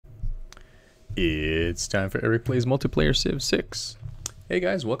It's time for Eric Plays Multiplayer Civ 6. Hey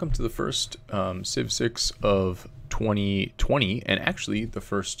guys, welcome to the first Civ 6 of 2020, and actually the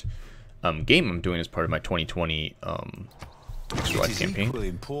first game I'm doing as part of my 2020 Extra Life campaign. It is equally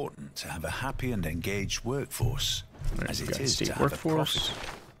important to have a happy and engaged workforce, as it is to have workforce. a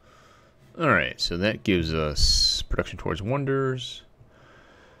profitable. Alright, so that gives us production towards wonders.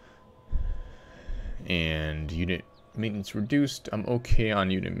 And unit maintenance reduced. I'm okay on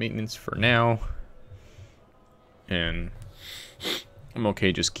unit maintenance for now. And I'm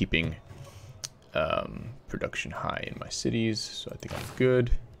okay just keeping production high in my cities. So I think I'm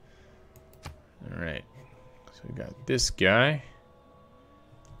good. Alright. So we got this guy.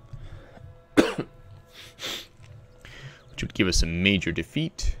 Which would give us a major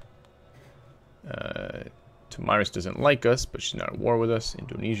defeat. Tamiris doesn't like us, but she's not at war with us.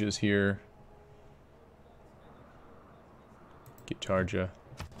 Indonesia's here. Georgia.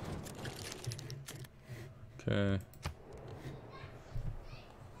 Okay.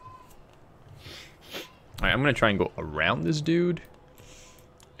 Alright, I'm gonna try and go around this dude.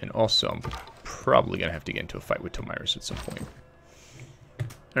 And also, I'm probably gonna have to get into a fight with Tamiris at some point.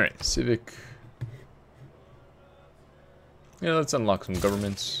 Alright, civic. Yeah, let's unlock some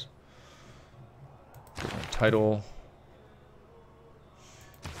governments. Government title.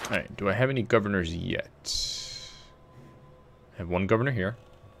 Alright, do I have any governors yet? I have one governor here.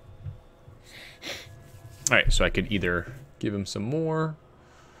 Alright, so I could either give him some more,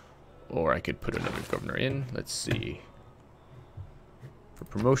 or I could put another governor in. Let's see. For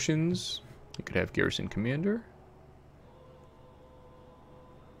promotions, I could have garrison commander.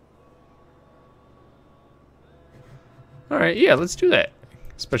 Alright, yeah, let's do that.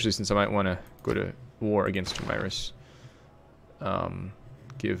 Especially since I might want to go to war against Tamiris.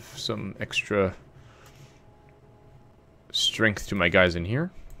 Give some extra strength to my guys in here.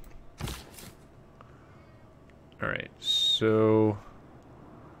 Alright, so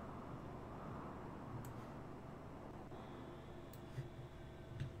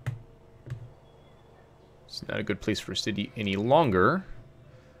it's not a good place for a city any longer.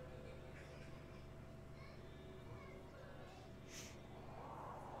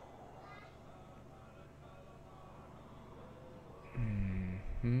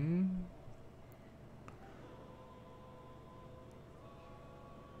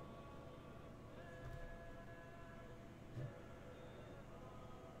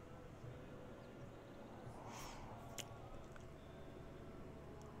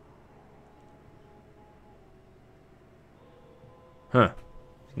 Huh.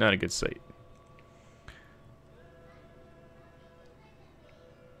 Not a good site.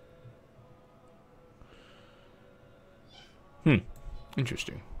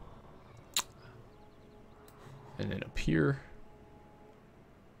 Interesting. And then up here.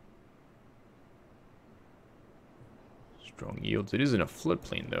 Strong yields. It is in a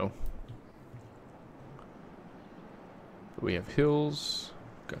floodplain though. But we have hills.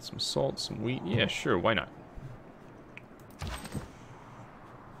 Got some salt, some wheat. Yeah, sure, why not?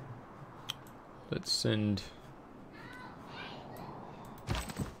 Let's send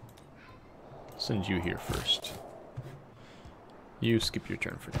you here first. You skip your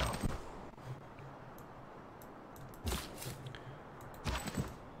turn for now.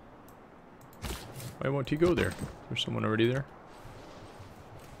 Why won't he go there? There's someone already there.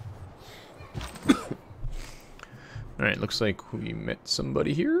 Alright, looks like we met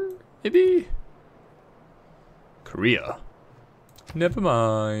somebody here, maybe? Korea. Never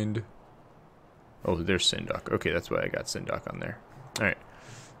mind. Oh, there's Sindok. Okay, that's why I got Sindok on there. Alright.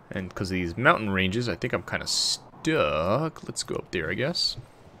 And because of these mountain ranges, I think I'm kind of stuck. Let's go up there, I guess.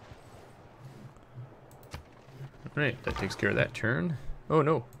 Alright, that takes care of that turn. Oh,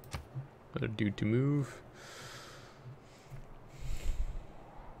 no. Another dude to move.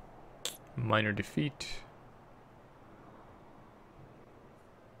 Minor defeat.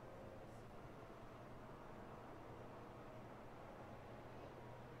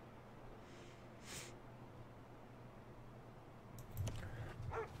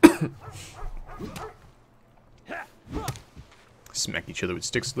 Smack each other with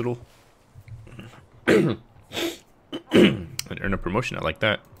sticks a little. And earn a promotion. I like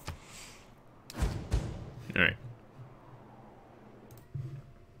that. Alright.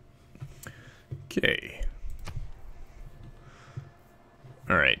 Okay.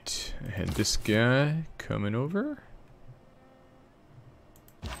 Alright. I had this guy coming over.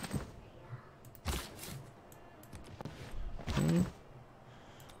 Okay.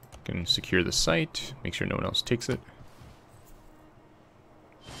 Can secure the site. Make sure no one else takes it.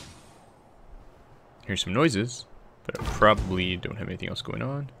 Hear some noises, but I probably don't have anything else going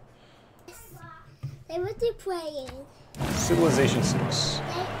on. Hey, what they playing? Civilization 6.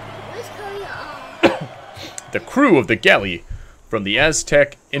 Hey, what's going on? The crew of the galley from the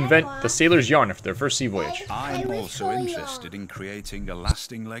Aztec invent the sailor's yarn after their first sea voyage. I'm also interested in creating a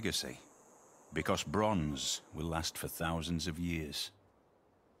lasting legacy, because bronze will last for thousands of years.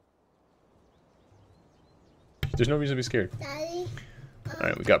 There's no reason to be scared. Daddy?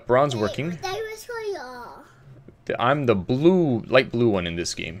 Alright, we got bronze working. Daddy, what's going on? I'm the light blue one in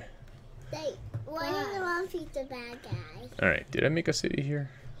this game. Daddy, why is the one feet the bad guy? Alright, did I make a city here?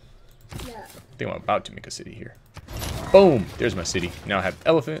 No. I think I'm about to make a city here. Boom! There's my city. Now I have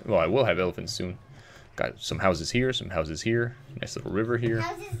elephant. Well, I will have elephants soon. Got some houses here, some houses here. Nice little river here.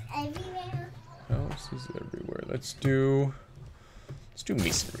 Houses everywhere. Houses everywhere. Let's do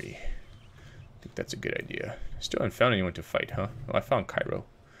masonry. I think that's a good idea. Still haven't found anyone to fight, huh? Oh, I found Cairo.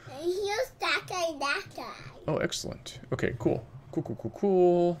 And here's that guy and that guy. Oh, excellent. Okay, cool.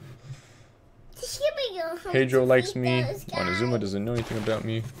 Cool. Just give me your home Pedro to likes feed me. those guys. Montezuma doesn't know anything about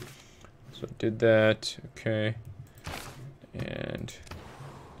me. So I did that. Okay. And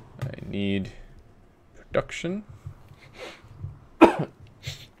I need production.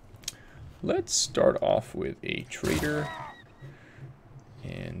 Let's start off with a trader.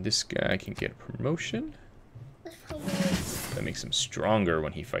 And this guy can get a promotion. That makes him stronger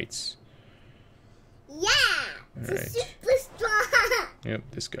when he fights. Yeah! Alright. Super strong! Yep,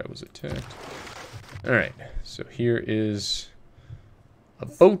 this guy was attacked. Alright, so here is a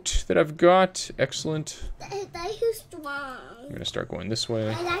boat that I've got. Excellent. That who's strong. I'm going to start going this way.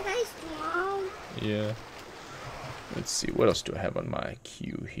 And that guy's strong. Yeah. Let's see, what else do I have on my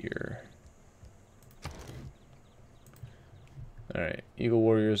queue here? Alright, Eagle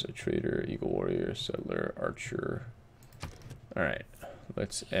Warriors, a trader, Eagle Warrior, settler, archer. Alright,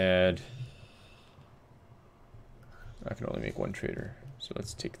 let's add... I can only make one trader, so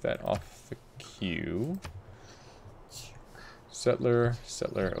let's take that off the queue. Settler,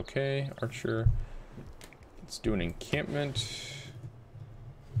 okay, archer. Let's do an encampment.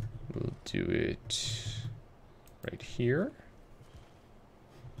 We'll do it right here.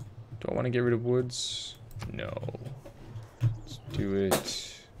 Do I want to get rid of woods? No. Let's do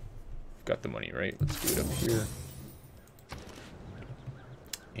it. Got the money, right? Let's do it up here.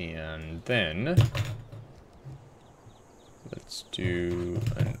 And then let's do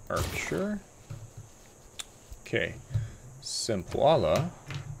an archer. Okay. Simplala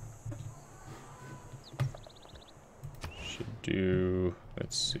should do,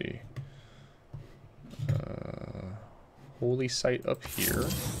 let's see, holy site up here.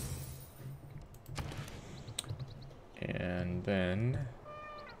 And then,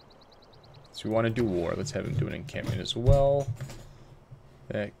 so we want to do war. Let's have him do an encampment as well.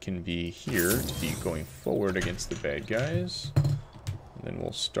 That can be here to be going forward against the bad guys. And then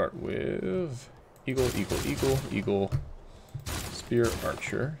we'll start with eagle, spear,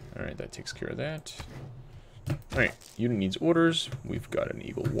 archer. Alright, that takes care of that. Alright, unit needs orders. We've got an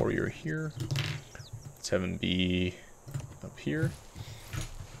eagle warrior here. Let's have him be up here.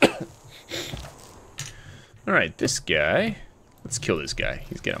 Alright, this guy. Let's kill this guy.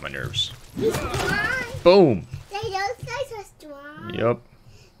 He's getting on my nerves. He's strong. Boom! Those guys are strong. Yep.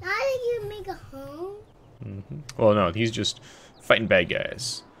 Now that you make a home. Well, no, he's just fighting bad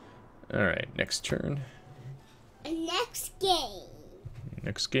guys. Alright, next turn. And next game.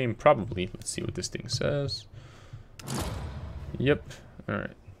 Next game, probably. Let's see what this thing says. Yep.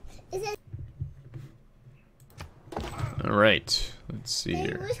 Alright. Is it? Alright. Let's see Hey,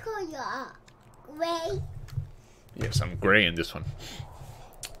 here. what's called your gray? Yes, I'm gray in this one.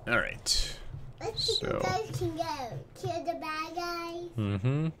 Alright. Let's see if you guys can go. Kill the bad guy.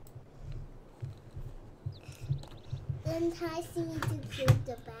 Then try to kill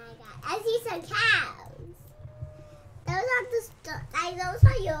the bad guy. I see some cows. Those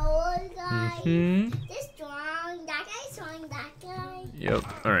are yours, guys. They're strong. That guy's strong. That guy. Yep.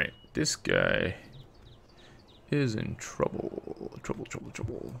 Alright. This guy is in trouble. Trouble.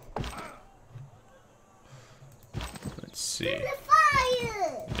 Let's see. There's a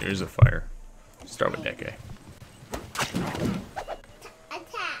fire. There's a fire. Start with that guy.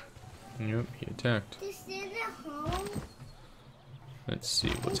 Attack. Yep, he attacked. This is a home. Let's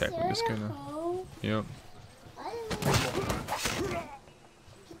see. We'll attack with this guy now. Home. Yep.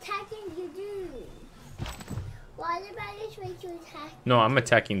 Attacking you, dude. Why the bad guys trying to attack? No, I'm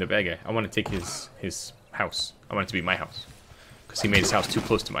attacking the bad guy. I want to take his house. I want it to be my house. Because he made his house too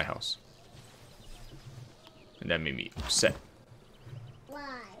close to my house. And that made me upset.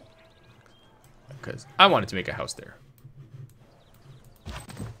 Why? Because I wanted to make a house there.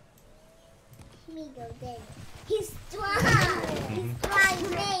 Me go there. He's strong. He's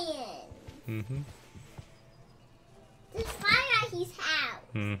strong man. his house.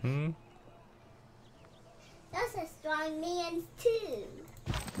 Mm-hmm. That's a strong man too.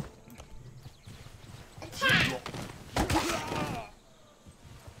 Attack!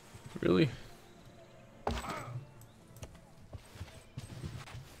 Really?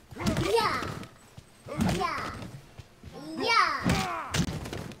 Yeah! Yeah! Yeah!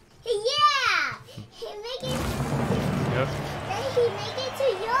 Yeah! He make it. Yep. Then he make it to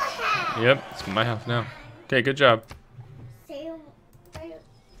your house. Yep, it's my house now. Okay, good job. Say,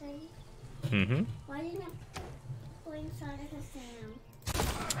 Mm-hmm. why didn't I go inside of the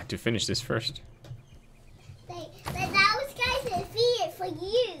Sam? I have to finish this first. But that was guys defeated for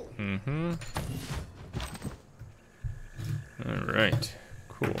you. Mm-hmm. Alright.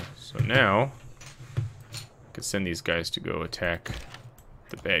 Cool. So now I could send these guys to go attack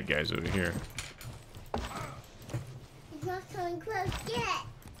the bad guys over here. He's not coming close yet.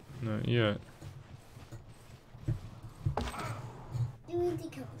 Not yet. You need to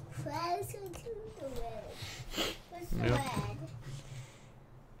come closer to the red. What's the Yep. red?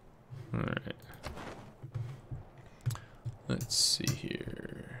 Alright. Let's see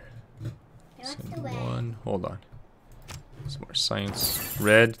here. What's Send the red? one. Hold on. Some more science.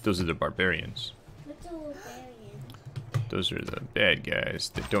 Red, those are the barbarians. What's the barbarian? Those are the bad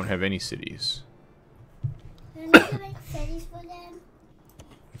guys that don't have any cities. You need to make cities for them?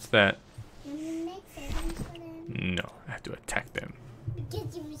 What's that? You need to make cities for them? No, I have to attack them.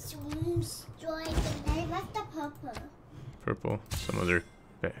 Because you destroy them. Hey, what's the purple? Purple, some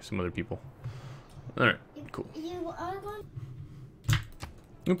other people. Alright, cool. You are going.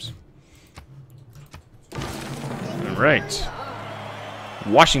 Oops. Alright.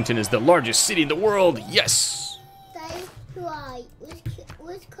 Washington is the largest city in the world. Yes! Say who are you?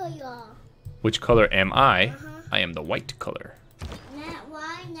 Which color you are? Which color am I? Uh-huh. I am the white color.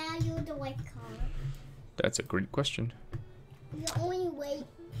 Why now you're the white color? That's a great question. The only way.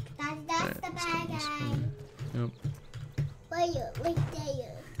 That's Alright, the let's bad get this guy. one. Yep. Where you? Right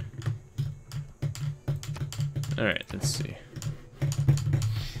there. Alright, let's see.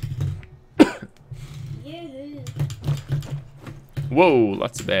 You. Whoa,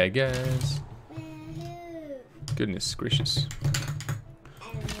 lots of bad guys. Woohoo. Goodness gracious.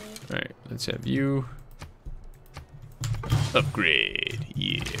 Alright, let's have you. Upgrade.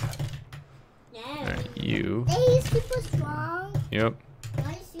 Yeah. Alright, you. Hey, he's super strong. Yep.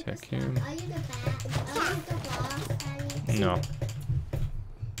 Why is super Attack strong? him. Are you the bad? Are you the boss, Daddy? No.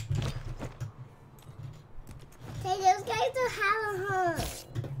 Hey, those guys don't have a home.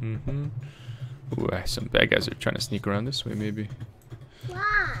 Mm-hmm. Ooh, some bad guys are trying to sneak around this way, maybe.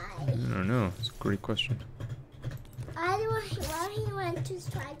 Why? I don't know. It's a great question. Why do you want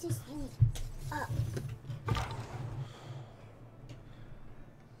to try to sneak up?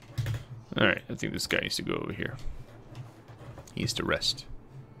 Alright, I think this guy needs to go over here. He needs to rest.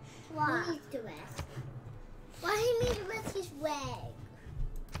 Why? Who needs to rest? Why he needs to rest his leg?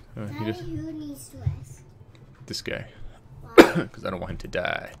 He Daddy, just, who needs to rest? this guy. Why? Because I don't want him to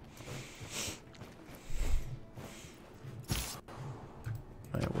die.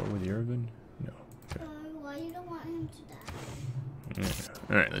 Am I at war with Yerevan? No. Okay. Why you don't want him to die?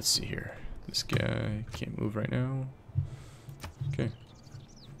 Yeah. Alright, let's see here. This guy can't move right now. Okay.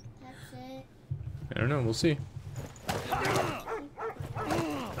 That's it. I don't know. We'll see.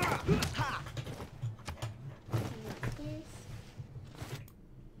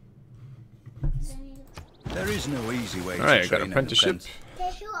 There is no easy way Alright, to I got train an apprenticeship.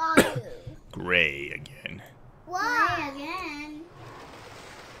 apprentice. Hey, who are you? Gray again. Why again?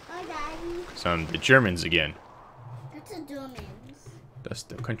 Hi, Daddy. So I'm the Germans again. That's a Germans. That's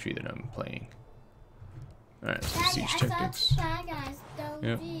the country that I'm playing. Alright, so Daddy, siege I thought tactics. bad guys don't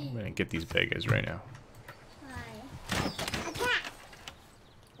Yep, do. I'm gonna get these bad guys right now. Why? Attack!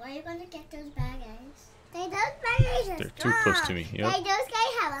 Why are you gonna get those bad guys? Those bad guys are They're too close to me. Yep. Those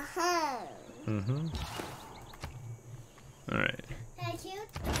guys have a home. Mm-hmm. Alright. Thank you.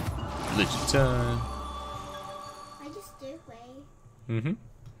 Religion time. I just do way. Mm-hmm.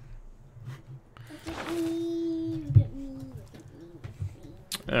 Look at me. Look at me. Look at me. Look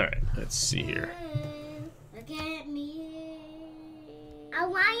at me. Alright, let's see here. Look at me. A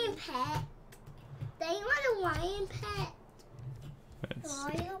lion pet. They want a lion pet. Let's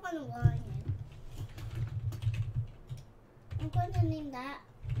Why see. you don't want a lion? I'm going to name that.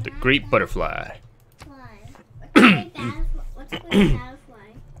 The Great Butterfly. Why? What's a great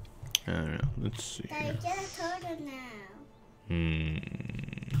butterfly? I don't know. Let's see Daddy, here. get a turtle now.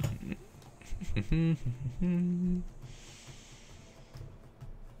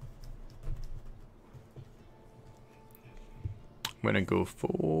 I'm gonna go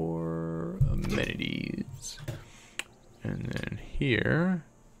for amenities. And then here.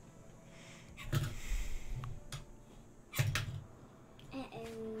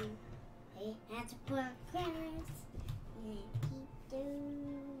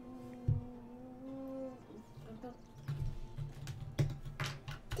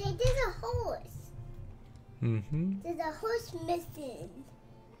 There's a horse. Mm-hmm. There's a horse missing.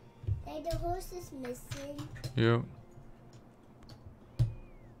 The horse is missing. Yep.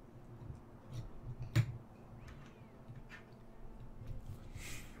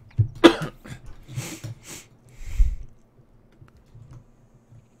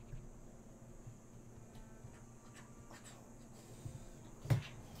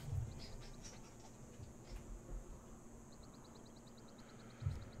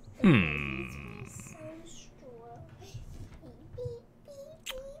 I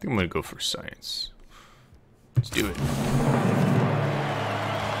think I'm gonna go for science. Let's do it.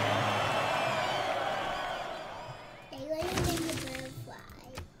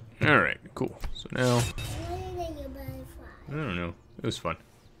 Alright, cool. So now, I don't know. It was fun.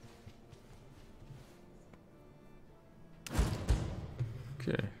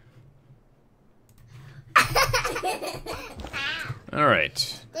 Okay.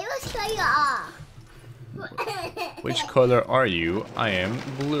 Alright. Which color are you? I am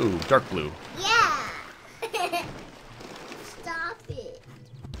blue. Dark blue. Yeah. Stop it.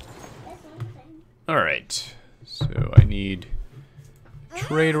 Alright. So I need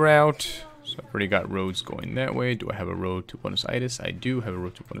trade route. So I've already got roads going that way. Do I have a road to Buenos Aires? I do have a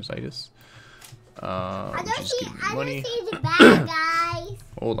road to Buenos Aires. I don't see the bad guys.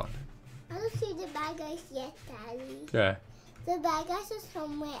 Hold on. I don't see the bad guys yet, Daddy. Okay. The bad guys are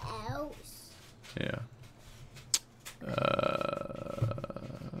somewhere else. Yeah.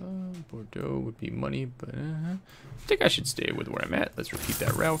 Bordeaux would be money, but I think I should stay with where I'm at. Let's repeat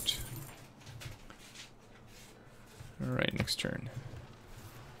that route. Alright, next turn.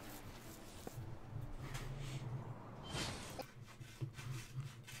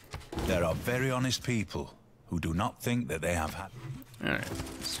 There are very honest people who do not think that they have had... Alright,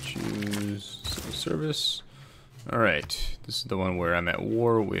 let's choose civil service. Alright, this is the one where I'm at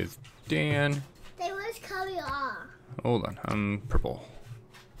war with Dan. They was color are. Hold on, I'm purple.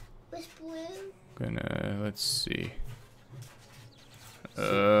 Which blue? Gonna, let's see.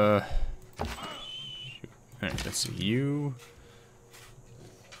 Alright, let's see. You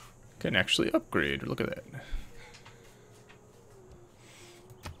can actually upgrade. Look at that.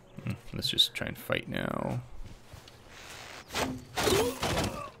 Let's just try and fight now.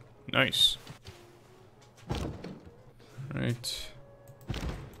 Nice. Alright.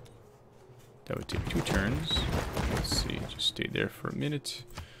 That would take 2 turns. Let's see, just stay there for a minute.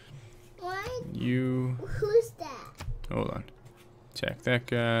 What? You. Who's that? Hold on. Attack that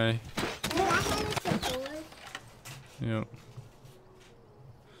guy. Yep.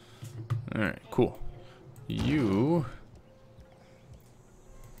 Alright, cool. You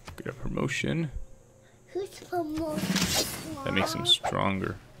get a promotion. Who's promoted? That makes him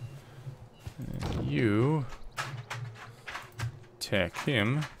stronger. And you attack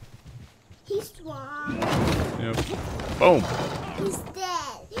him. He's strong. Yep. Boom. He's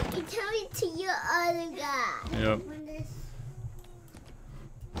dead. You tell it to your other guy. Yep.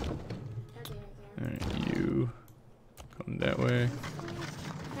 Alright, you come that way.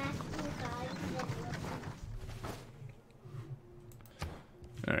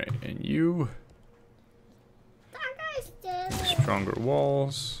 Alright, and you stronger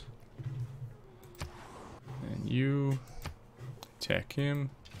walls. And you attack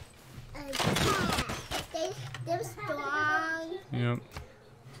him. They're strong. Yep.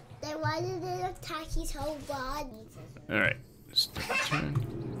 They wanted to attack his whole body. Alright.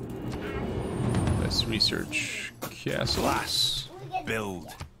 Let's research castles.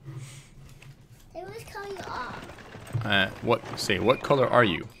 Build. They was calling off. What color are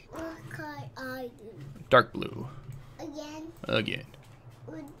you? What color are you? Dark blue. Again.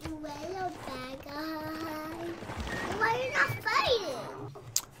 With the red bad guy. Why are you not fighting?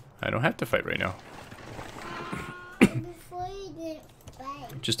 I don't have to fight right now. Before you didn't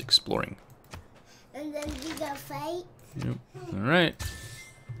fight. Just exploring. And then you got fight? Yep. Alright.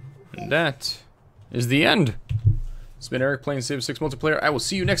 And that is the end. It's been Eric playing Civ 6 Multiplayer. I will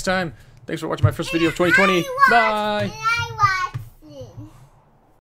see you next time. Thanks for watching my first video of 2020. Bye!